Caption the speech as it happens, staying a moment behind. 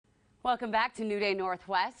Welcome back to New Day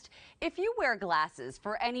Northwest. If you wear glasses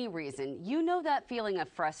for any reason, you know that feeling of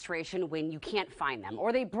frustration when you can't find them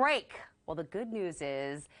or they break. Well, the good news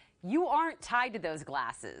is you aren't tied to those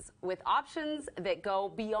glasses with options that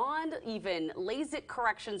go beyond even LASIK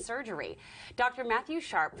correction surgery. Dr. Matthew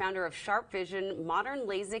Sharpe, founder of SharpeVision MODERN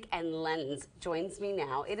LASIK Lens, joins me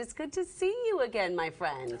now. It is good to see you again, my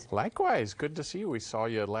friend. Likewise, good to see you. We saw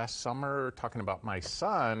you last summer talking about my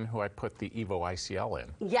son, who I put the EVO ICL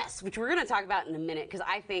in. Yes, which we're going to talk about in a minute because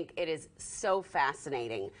I think it is so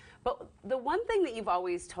fascinating. But the one thing that you've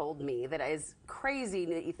always told me that is crazy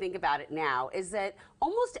that you think about it now is that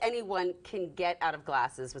almost anyone can get out of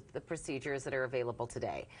glasses with the procedures that are available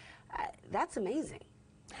today. That's amazing.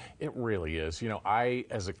 It really is. You know,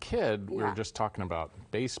 as a kid, we were just talking about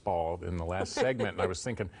baseball in the last segment, and I was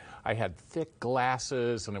thinking I had thick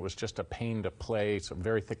glasses, and it was just a pain to play, some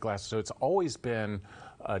very thick glasses. So it's always been,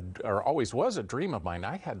 or always was a dream of mine.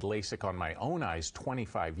 I had LASIK on my own eyes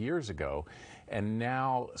 25 years ago, and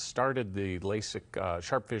now started the LASIK,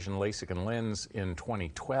 SharpeVision LASIK Lens in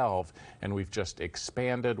 2012, and we've just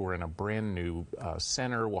expanded. We're in a brand new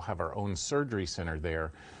center. We'll have our own surgery center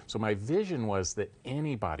there. So my vision was that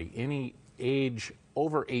anybody, any age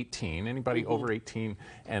over 18, anybody over 18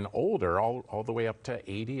 and older, all the way up to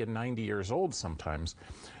 80 and 90 years old sometimes,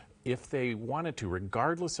 if they wanted to,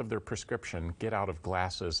 regardless of their prescription, get out of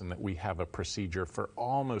glasses, and that we have a procedure for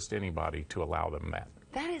almost anybody to allow them that.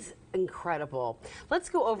 That is incredible. Let's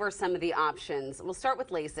go over some of the options. We'll start with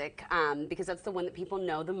LASIK because that's the one that people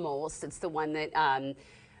know the most. It's the one that,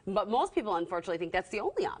 but most people unfortunately think that's the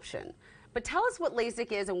only option. But tell us what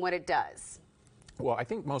LASIK is and what it does. Well, I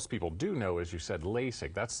think most people do know, as you said,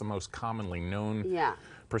 LASIK. That's the most commonly known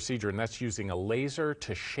procedure, and that's using a laser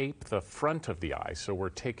to shape the front of the eye. So we're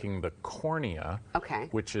taking the cornea,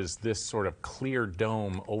 which is this sort of clear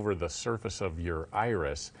dome over the surface of your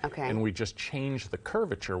iris, and we just change the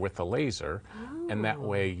curvature with the laser, and that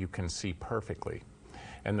way you can see perfectly.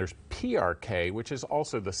 And there's PRK, which is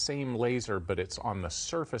also the same laser, but it's on the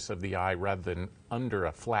surface of the eye rather than under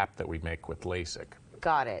a flap that we make with LASIK.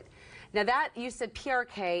 Got it. Now that, you said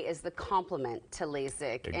PRK is the complement to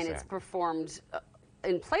LASIK, and it's performed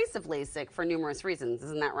in place of LASIK for numerous reasons,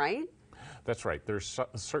 isn't that right? That's right. There's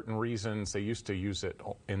certain reasons. They used to use it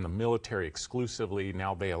in the military exclusively.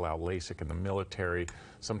 Now they allow LASIK in the military.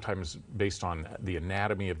 Sometimes based on the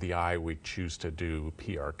anatomy of the eye, we choose to do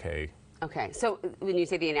PRK. Okay, so when you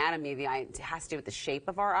say the anatomy of the eye, it has to do with the shape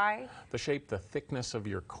of our eye? The shape, the thickness of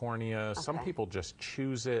your cornea. Some people just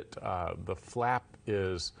choose it. The flap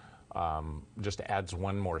is just adds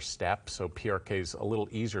one more step, so PRK is a little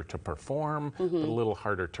easier to perform, but a little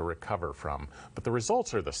harder to recover from. But the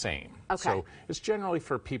results are the same. So it's generally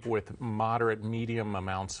for people with moderate, medium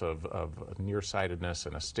amounts of nearsightedness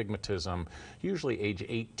and astigmatism, usually age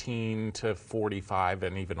 18 to 45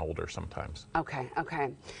 and even older sometimes. Okay.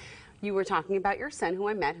 You were talking about your son, who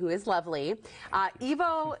I met, who is lovely.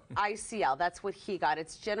 EVO ICL, that's what he got.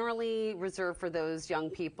 It's generally reserved for those young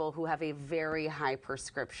people who have a very high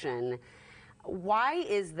prescription. Why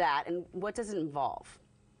is that, and what does it involve?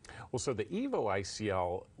 Well, so the EVO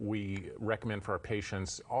ICL we recommend for our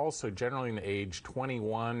patients also generally in the age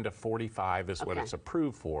 21 to 45 is what it's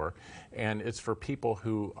approved for, and it's for people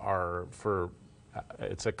who are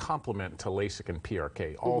it's a complement to LASIK and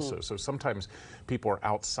PRK also. So sometimes people are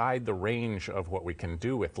outside the range of what we can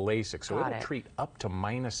do with LASIK. So it'll treat up to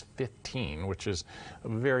 -15, which is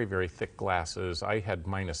very, very thick glasses. I had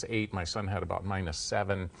 -8. My son had about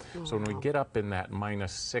 -7. So when we get up in that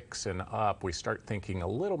 -6 and up, we start thinking a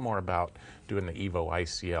little more about doing the EVO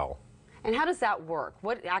ICL. And how does that work?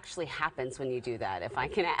 What actually happens when you do that, if I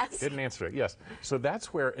can ask? Didn't answer it, yes. So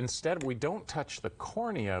that's where instead we don't touch the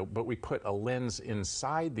cornea, but we put a lens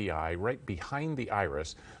inside the eye, right behind the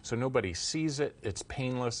iris, so nobody sees it, it's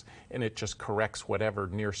painless, and it just corrects whatever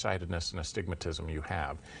nearsightedness and astigmatism you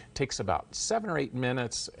have. It takes about 7 or 8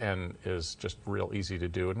 minutes and is just real easy to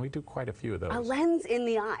do, and we do quite a few of those. A lens in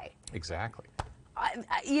the eye? Exactly.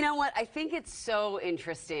 You know what? I think it's so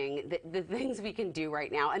interesting, the things we can do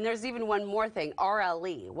right now. And there's even one more thing,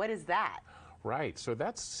 RLE. What is that? Right, so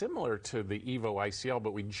that's similar to the EVO ICL,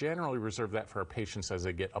 but we generally reserve that for our patients as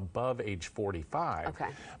they get above age 45.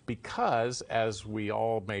 Because, as we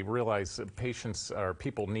all may realize, patients or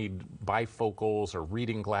people need bifocals or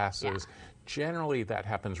reading glasses. Generally, that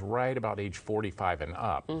happens right about age 45 and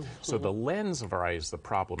up. So the lens of our eye is the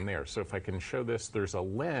problem there. So if I can show this, there's a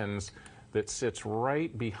lens that sits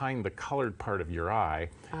right behind the colored part of your eye,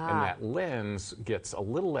 and that lens gets a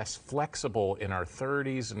little less flexible in our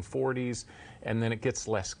 30s and 40s, and then it gets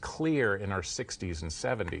less clear in our 60s and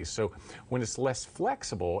 70s. So when it's less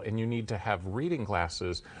flexible and you need to have reading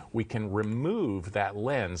glasses, we can remove that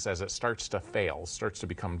lens as it starts to fail, starts to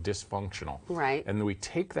become dysfunctional. Right. And then we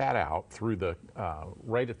take that out through the,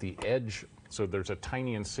 right at the edge. So there's a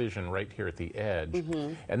tiny incision right here at the edge,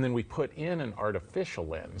 and then we put in an artificial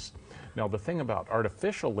lens. Now the thing about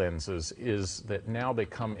artificial lenses is that now they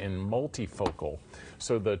come in multifocal.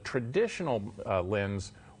 So the traditional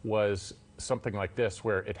lens was something like this,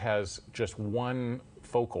 where it has just one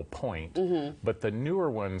focal point, but the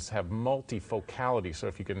newer ones have multifocality. So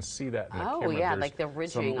if you can see that in the camera, yeah, there's like the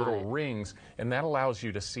ridging some on little it. rings, and that allows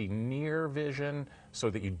you to see near vision so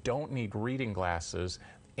that you don't need reading glasses,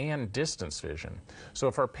 and distance vision. So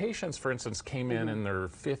if our patients, for instance, came in and they're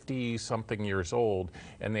 50-something years old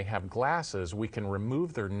and they have glasses, we can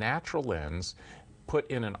remove their natural lens, put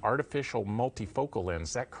in an artificial multifocal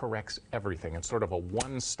lens that corrects everything. It's sort of a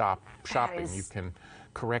one-stop shopping. You can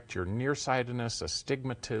correct your nearsightedness,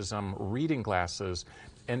 astigmatism, reading glasses,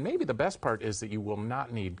 and maybe the best part is that you will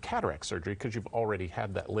not need cataract surgery because you've already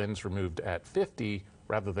had that lens removed at 50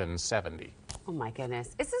 rather than 70. Oh my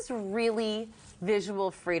goodness. This is really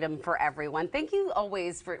visual freedom for everyone. Thank you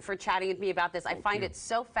always for chatting with me about this. I find it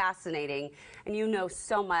so fascinating, and you know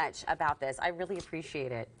so much about this. I really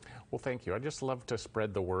appreciate it. Well, thank you. I just love to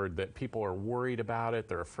spread the word that people are worried about it.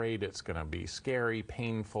 They're afraid it's going to be scary,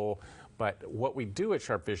 painful. But what we do at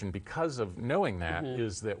SharpeVision, because of knowing that,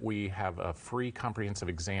 is that we have a free comprehensive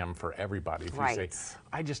exam for everybody. If you say,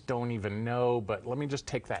 I just don't even know, but let me just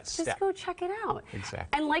take that step. Just go check it out. Exactly.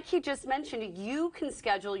 And like he just mentioned, you can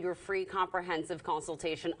schedule your free comprehensive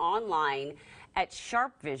consultation online at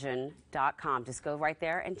SharpeVision.com. Just go right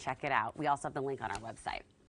there and check it out. We also have the link on our website.